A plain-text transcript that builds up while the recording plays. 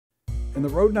In The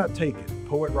Road Not Taken,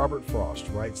 poet Robert Frost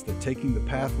writes that taking the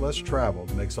path less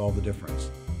traveled makes all the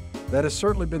difference. That has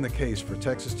certainly been the case for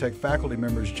Texas Tech faculty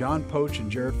members John Poch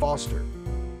and Jerod Foster.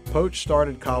 Poch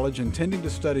started college intending to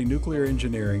study nuclear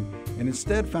engineering and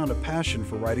instead found a passion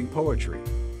for writing poetry.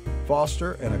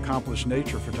 Foster, an accomplished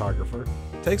nature photographer,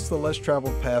 takes the less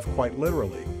traveled path quite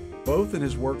literally, both in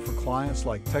his work for clients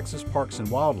like Texas Parks and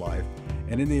Wildlife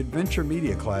and in the adventure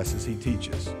media classes he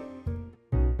teaches.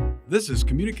 This is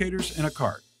Communicators in a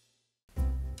Cart.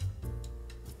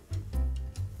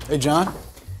 Hey, John.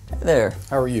 Hey there.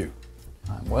 How are you?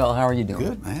 I'm well. How are you doing?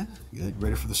 Good, man. Good.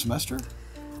 Ready for the semester?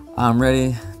 I'm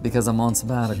ready because I'm on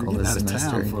sabbatical You're this getting out of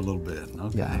semester. town for a little bit.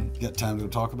 Okay. Yeah. You got time to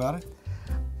talk about it?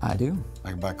 I do.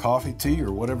 I can buy coffee, tea,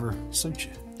 or whatever suits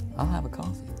you. I'll have a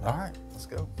coffee. All right. Let's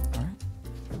go. All right.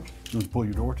 You want to pull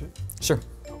your door too? Sure.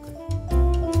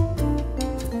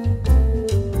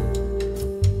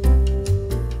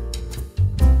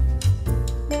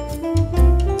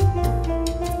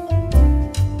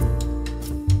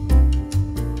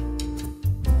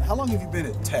 How long have you been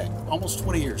at Tech? Almost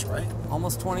 20 years, right?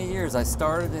 Almost 20 years. I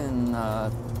started in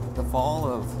the fall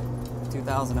of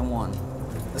 2001.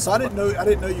 So I didn't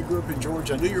know you grew up in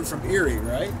Georgia. I knew you were from Erie,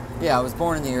 right? Yeah, I was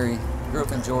born in Erie, grew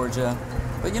up in Georgia.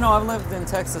 But you know, I've lived in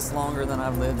Texas longer than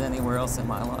I've lived anywhere else in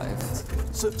my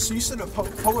life. So you said that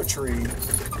poetry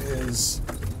is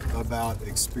about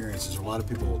experiences. A lot of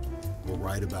people will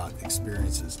write about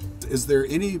experiences. Is there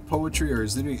any poetry or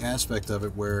is there any aspect of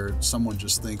it where someone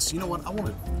just thinks, you know what,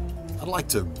 I'd like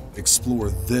to explore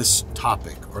this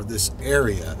topic or this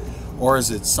area, or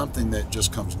is it something that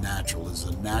just comes natural? Is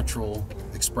it a natural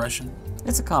expression?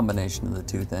 It's a combination of the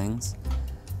two things.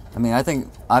 I mean, I think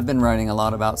I've been writing a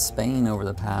lot about Spain over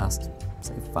the past,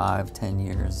 say, 5-10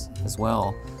 years as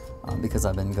well, because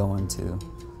I've been going to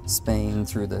Spain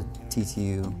through the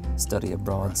TTU Study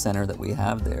Abroad Center that we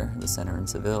have there, the center in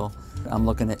Seville. I'm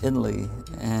looking at Italy,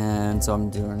 and so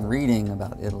I'm doing reading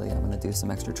about Italy. I'm going to do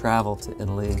some extra travel to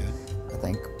Italy. Okay. I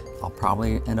think I'll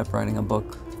probably end up writing a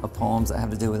book of poems that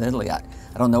have to do with Italy. I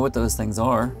don't know what those things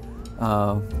are.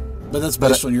 But that's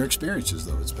based on your experiences,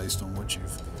 though. It's based on what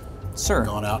you've Sure.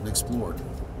 gone out and explored.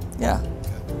 Yeah.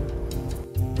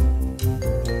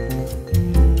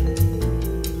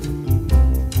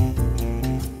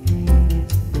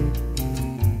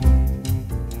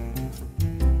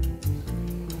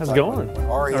 How's it going?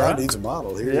 REI needs a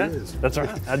model. Here Yeah, it is. that's right.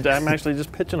 I'm actually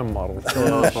just pitching a model.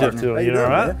 Ship to him. You know,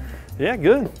 right? Yeah,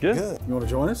 good. Good. You want to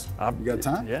join us? You got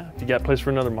time? Yeah. If you got a place for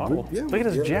another model. Yeah, Look at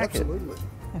his jacket. Absolutely.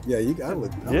 Yeah, you got to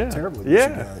look terrible.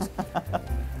 Yeah. You guys.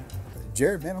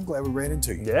 Jerod, man, I'm glad we ran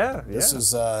into you. Yeah. This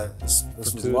is this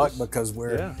was luck because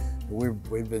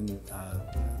we've been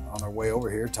on our way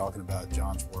over here talking about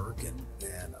John's work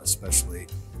and especially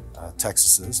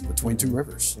Texas's and Between Two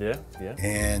Rivers. Yeah.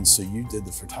 And so you did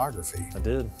the photography. I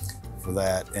did. For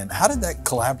that. And how did that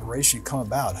collaboration come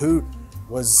about? Who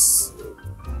was?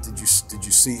 Did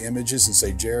you see images and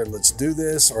say, Jerod, let's do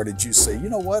this, or did you say, you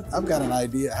know what, I've got an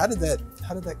idea? How did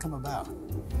that come about?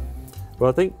 Well,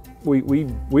 I think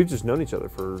we've just known each other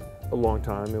for a long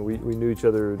time, and we knew each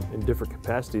other in different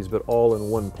capacities, but all in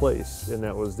one place, and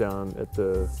that was down at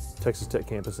the Texas Tech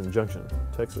campus in Junction,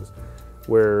 Texas,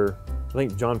 where I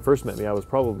think John first met me. I was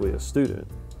probably a student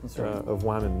of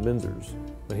Wyman Menzer's,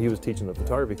 and he was teaching the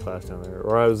photography class down there,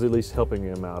 or I was at least helping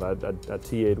him out. I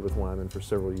TA'd with Wyman for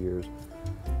several years,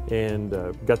 and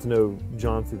got to know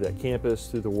John through that campus,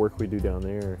 through the work we do down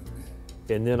there.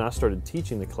 And then I started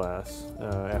teaching the class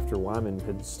after Wyman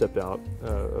had stepped out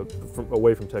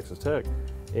away from Texas Tech,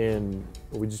 and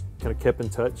we just kind of kept in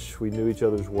touch. We knew each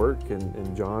other's work,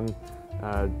 and John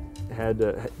had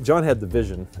the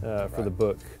vision for the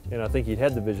book, and I think he'd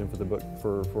had the vision for the book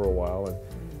for a while,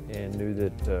 and knew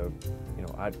that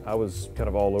I was kind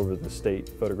of all over the state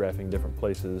photographing different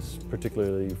places,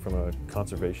 particularly from a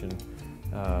conservation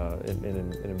and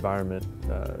an environment,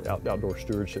 outdoor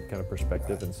stewardship kind of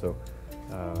perspective, and so.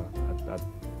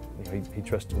 He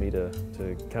trusted me to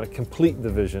kind of complete the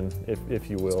vision, if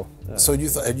you will. So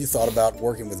had you thought about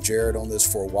working with Jerod on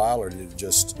this for a while, or did it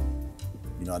just,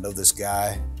 I know this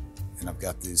guy, and I've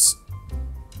got this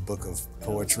book of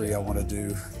poetry I want to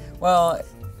do? Well,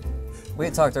 we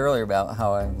had talked earlier about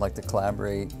how I like to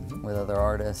collaborate with other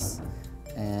artists,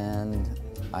 and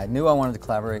I knew I wanted to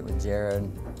collaborate with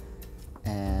Jerod,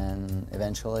 and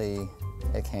eventually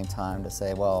it came time to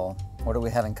say, well, what do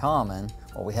we have in common?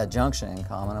 Well, we had Junction in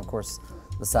common. Of course,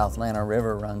 the South Atlanta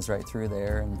River runs right through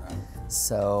there, and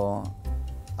so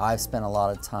I've spent a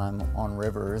lot of time on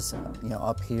rivers.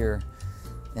 Up here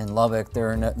in Lubbock,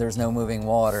 there's no moving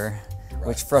water,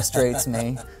 which frustrates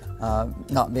me,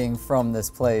 not being from this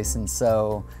place. And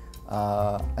so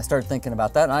I started thinking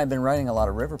about that, and I had been writing a lot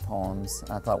of river poems.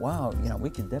 And I thought, wow, you know, we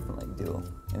could definitely do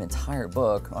an entire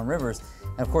book on rivers.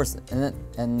 And of course,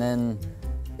 and then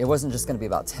it wasn't just going to be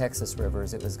about Texas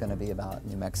rivers. It was going to be about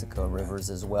New Mexico rivers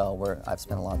as well, where I've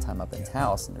spent a lot of time up in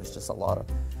Taos, and there's just a lot of,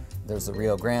 there's the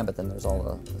Rio Grande, but then there's all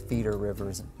the feeder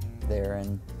rivers there.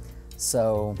 And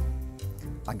so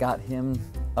I got him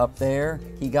up there.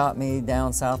 He got me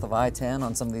down south of I-10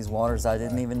 on some of these waters I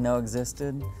didn't even know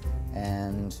existed.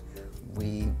 And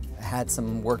we had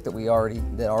some work that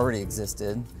already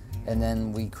existed, and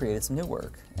then we created some new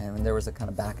work. And there was a kind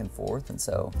of back and forth, and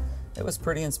so it was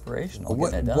pretty inspirational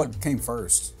getting it done. What came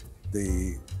first,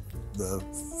 the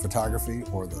photography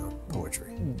or the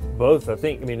poetry? Both, I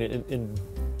think. I mean,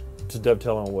 to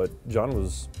dovetail on what John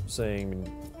was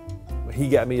saying, he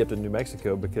got me up to New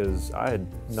Mexico because I had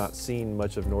not seen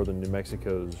much of northern New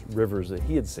Mexico's rivers that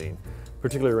he had seen,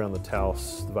 particularly around the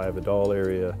Taos, the Valle Vidal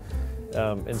area.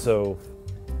 And so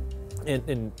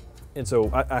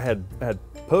I had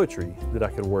poetry that I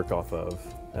could work off of,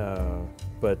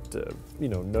 but you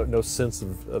know, no sense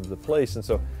of the place. And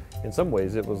so in some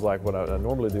ways it was like what I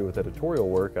normally do with editorial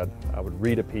work. I would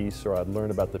read a piece, or I'd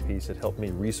learn about the piece. It helped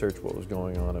me research what was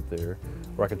going on up there,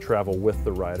 or I could travel with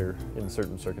the writer in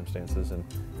certain circumstances and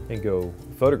go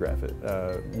photograph it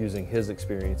using his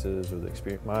experiences or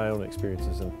my own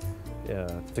experiences, and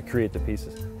to create the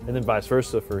pieces. And then vice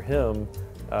versa for him.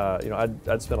 You know,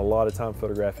 I'd spent a lot of time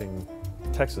photographing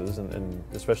Texas, and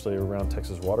especially around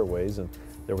Texas waterways, and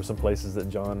there were some places that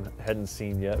John hadn't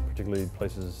seen yet, particularly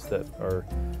places that are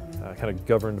kind of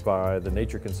governed by the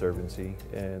Nature Conservancy.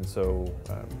 And so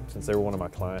since they were one of my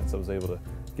clients, I was able to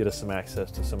get us some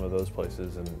access to some of those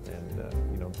places, and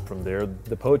you know, from there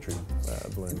the poetry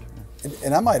bloomed.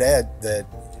 And I might add that,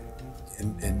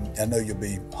 and I know you'll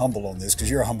be humble on this because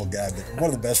you're a humble guy, but one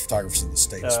of the best photographers in the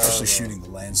state, especially shooting the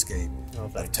landscape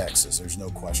of Texas, there's no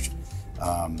question.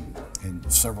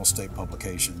 And several state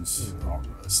publications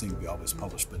seem to be always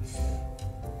published, but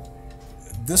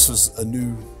this was a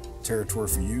new territory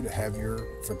for you to have your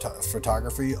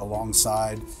photography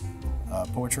alongside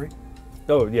poetry?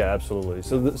 Oh yeah, absolutely.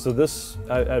 So this,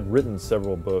 I'd written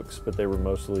several books, but they were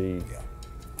mostly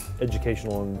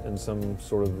educational in some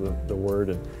sort of the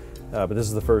word, and but this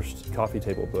is the first coffee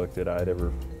table book that I had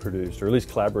ever produced, or at least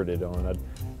collaborated on.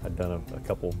 I'd done a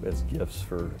couple as gifts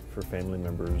for family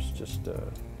members, just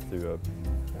through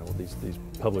these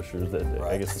publishers that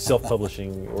I guess the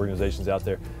self-publishing organizations out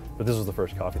there. But this was the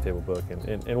first coffee table book,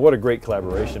 and what a great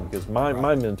collaboration, because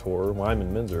my mentor,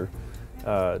 Wyman Menzer,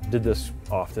 did this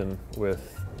often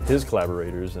with his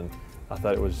collaborators, and I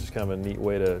thought it was just kind of a neat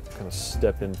way to kind of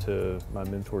step into my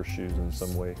mentor's shoes in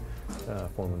some way,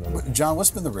 form another. John,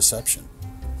 what's been the reception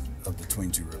of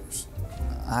Between Two Rivers?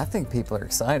 I think people are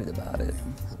excited about it.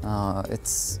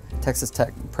 It's Texas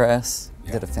Tech Press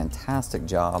did a fantastic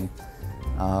job.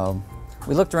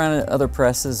 We looked around at other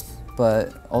presses,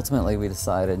 but ultimately we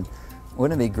decided,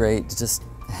 wouldn't it be great to just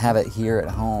have it here at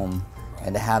home,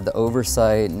 and to have the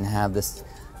oversight and have this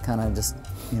kind of just,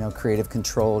 you know, creative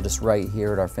control just right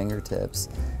here at our fingertips.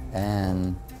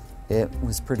 And it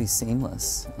was pretty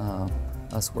seamless,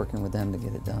 us working with them to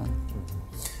get it done.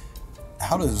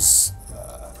 How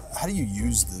do you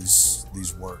use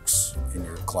these works in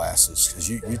your classes? Because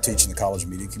you teach in the College of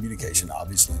Media and Communication,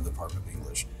 obviously in the Department of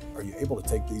English. Are you able to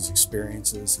take these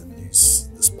experiences and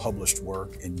this published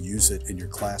work and use it in your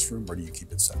classroom, or do you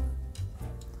keep it separate?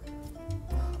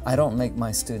 I don't make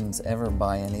my students ever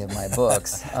buy any of my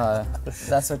books.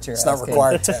 That's what you're it's asking. Not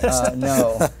required text.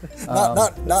 No.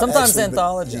 Not sometimes actually,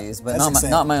 anthologies, but not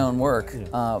not my own work.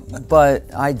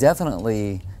 But I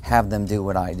definitely have them do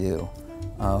what I do.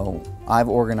 I've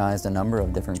organized a number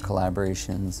of different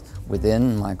collaborations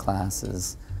within my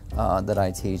classes that I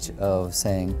teach, of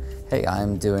saying, hey,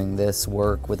 I'm doing this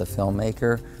work with a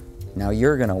filmmaker. Now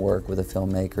you're going to work with a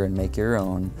filmmaker and make your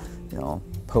own, you know,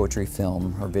 poetry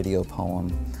film or video poem,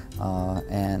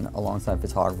 and alongside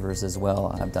photographers as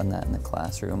well. I've done that in the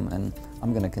classroom, and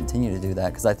I'm going to continue to do that,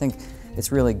 because I think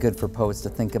it's really good for poets to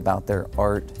think about their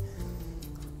art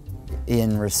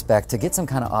in respect to get some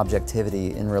kind of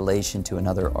objectivity in relation to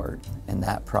another art in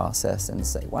that process, and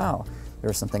say, wow, there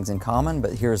are some things in common,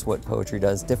 but here's what poetry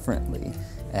does differently,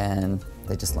 and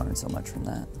they just learn so much from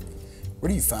that. Where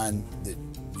do you find that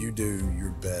you do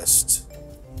your best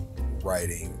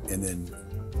writing, and then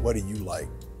what do you like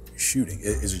shooting?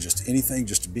 Is it just anything,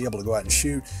 just to be able to go out and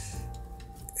shoot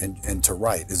and to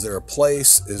write? Is there a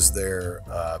place? Is there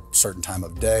a certain time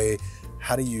of day?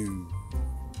 How do you,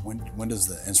 when does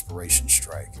the inspiration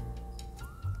strike?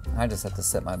 I just have to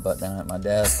sit my butt down at my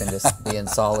desk and just be in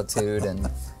solitude and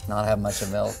not have much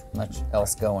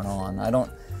else going on. I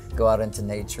don't go out into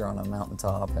nature on a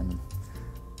mountaintop and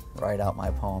write out my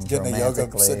poems Get in a yoga,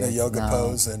 romantically. sit in a yoga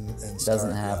pose and start.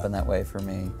 Doesn't happen that way for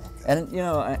me. And you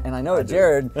know, and I know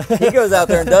Jerod, he goes out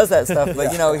there and does that stuff,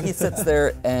 but you know, he sits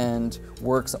there and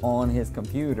works on his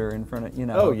computer in front of, you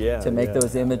know, to make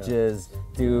those images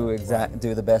do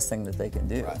the best thing that they can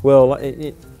do. Right. Well,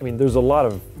 I mean, there's a lot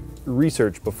of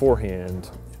research beforehand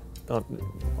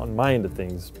on my end of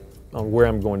things, on where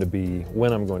I'm going to be,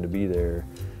 when I'm going to be there.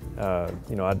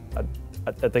 You know,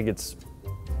 I think it's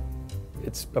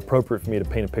appropriate for me to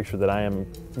paint a picture that I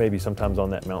am maybe sometimes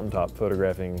on that mountaintop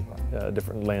photographing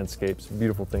different landscapes,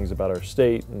 beautiful things about our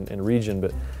state and region,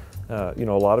 but you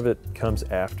know, a lot of it comes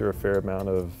after a fair amount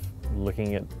of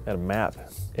looking at a map,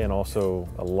 and also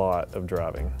a lot of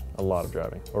driving,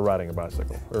 or riding a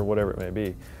bicycle, or whatever it may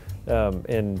be.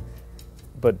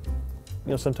 But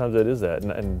you know, sometimes it is that,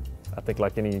 and I think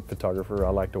like any photographer, I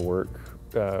like to work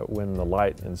when the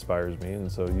light inspires me,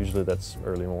 and so usually that's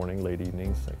early morning, late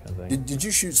evenings, that kind of thing. Did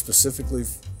you shoot specifically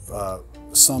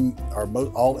some or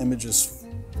all images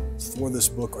for this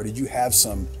book, or did you have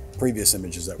some previous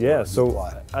images that were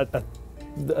applied?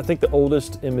 I think the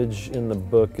oldest image in the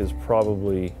book is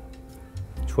probably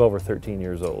 12 or 13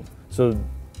 years old. So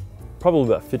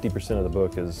probably about 50% of the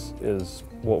book is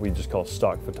what we just call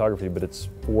stock photography, but it's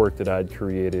work that I'd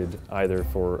created either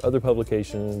for other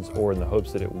publications or in the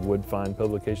hopes that it would find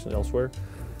publication elsewhere.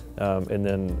 And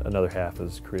then another half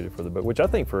is created for the book, which I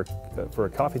think for a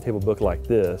coffee table book like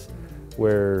this,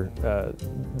 where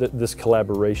this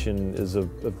collaboration is of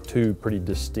two pretty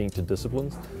distinct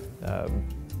disciplines,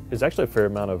 is actually a fair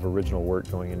amount of original work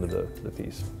going into the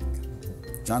piece.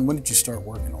 John, when did you start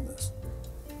working on this?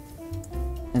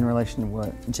 In relation to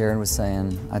what Jerod was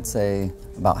saying, I'd say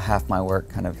about half my work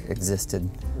kind of existed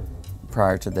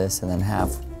prior to this, and then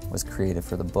half was created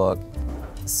for the book.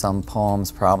 Some poems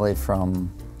probably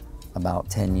from about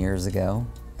 10 years ago,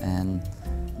 and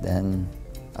then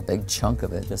a big chunk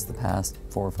of it just the past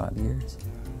 4 or 5 years.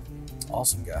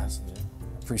 Awesome, guys.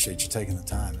 Appreciate you taking the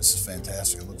time. This is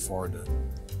fantastic. I look forward to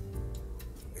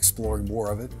exploring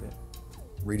more of it,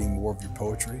 reading more of your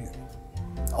poetry.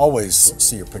 Always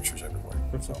see your pictures everywhere.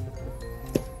 So.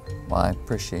 Well, I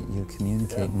appreciate you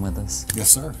communicating with us.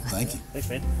 Yes, sir. Thank you. Thanks,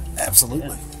 man.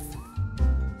 Absolutely.